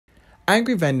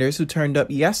Angry vendors who turned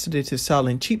up yesterday to sell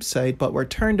in Cheapside but were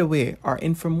turned away are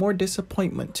in for more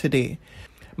disappointment today.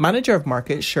 Manager of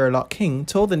Market Sherlock King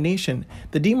told The Nation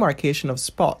the demarcation of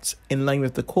spots in line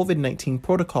with the COVID-19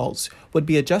 protocols would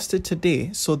be adjusted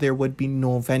today so there would be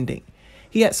no vending.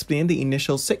 He explained the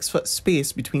initial 6-foot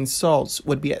space between stalls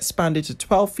would be expanded to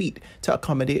 12 feet to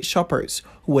accommodate shoppers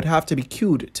who would have to be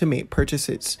queued to make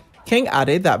purchases. King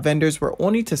added that vendors were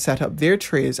only to set up their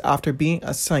trays after being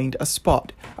assigned a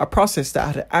spot, a process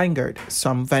that had angered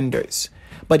some vendors.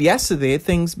 But yesterday,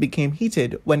 things became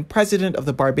heated when President of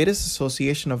the Barbados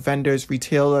Association of Vendors,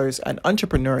 Retailers and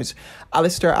Entrepreneurs,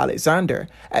 Alistair Alexander,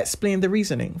 explained the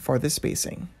reasoning for the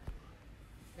spacing.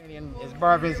 It's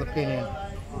Barbados' opinion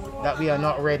that we are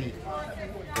not ready,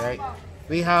 right?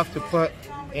 We have to put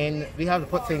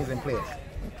things in place,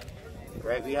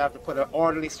 right? We have to put an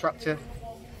orderly structure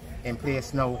in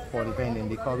place now for the vending,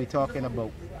 because we're talking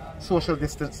about social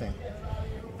distancing,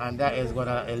 and that is going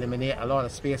to eliminate a lot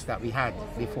of space that we had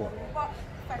before,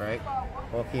 right?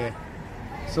 Okay,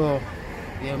 so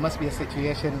there must be a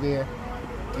situation where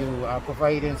you are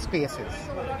providing spaces,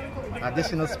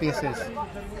 additional spaces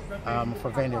for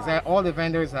vendors. All the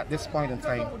vendors at this point in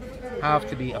time have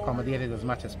to be accommodated as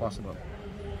much as possible.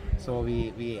 So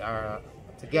we are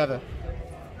together.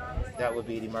 That would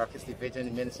be the Markets Division,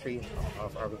 the Ministry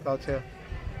of Agriculture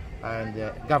and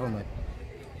government.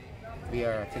 We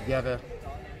are together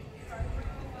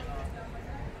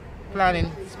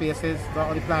planning spaces, not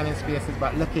only planning spaces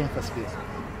but looking for spaces,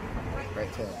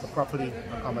 right, to properly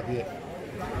accommodate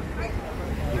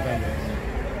the vendors.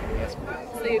 Yes.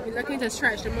 So you'll be looking to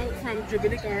stretch them out from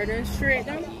Jubilee Gardens straight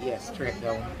down? Yes, straight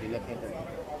down. We're looking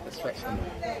to stretch them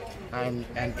out.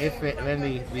 And if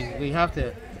we have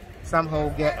to somehow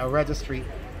get a registry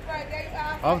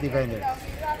of the vendors.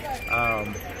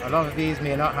 A lot of these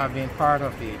may not have been part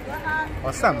of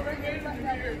or some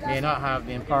may not have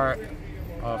been part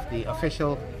of the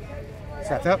official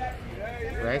setup,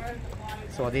 right?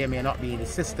 So they may not be in the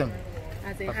system.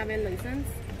 As in having license?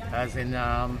 As in,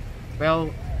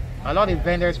 well, a lot of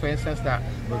vendors, for instance, that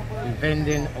will be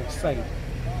vending outside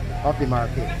of the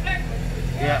market.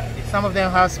 Yeah, some of them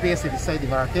have space inside the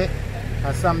market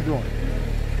and some don't.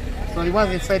 So the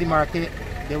ones inside the market,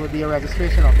 there would be a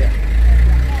registration of them.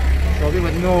 So we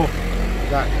would know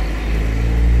that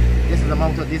this is the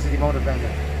amount of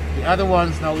vendors. The other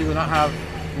ones now we will not have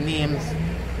names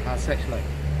and such like,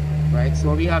 right?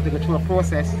 So we have to go through a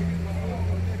process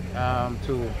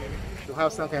to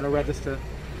have some kind of register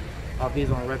of these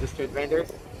unregistered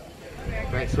vendors,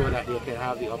 right? So that they can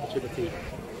have the opportunity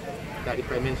that the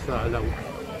Prime Minister allowed,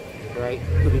 right,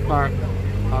 to be part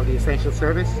of the essential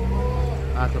service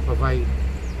and to provide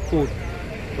food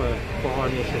for our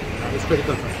nation. It's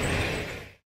critical for us.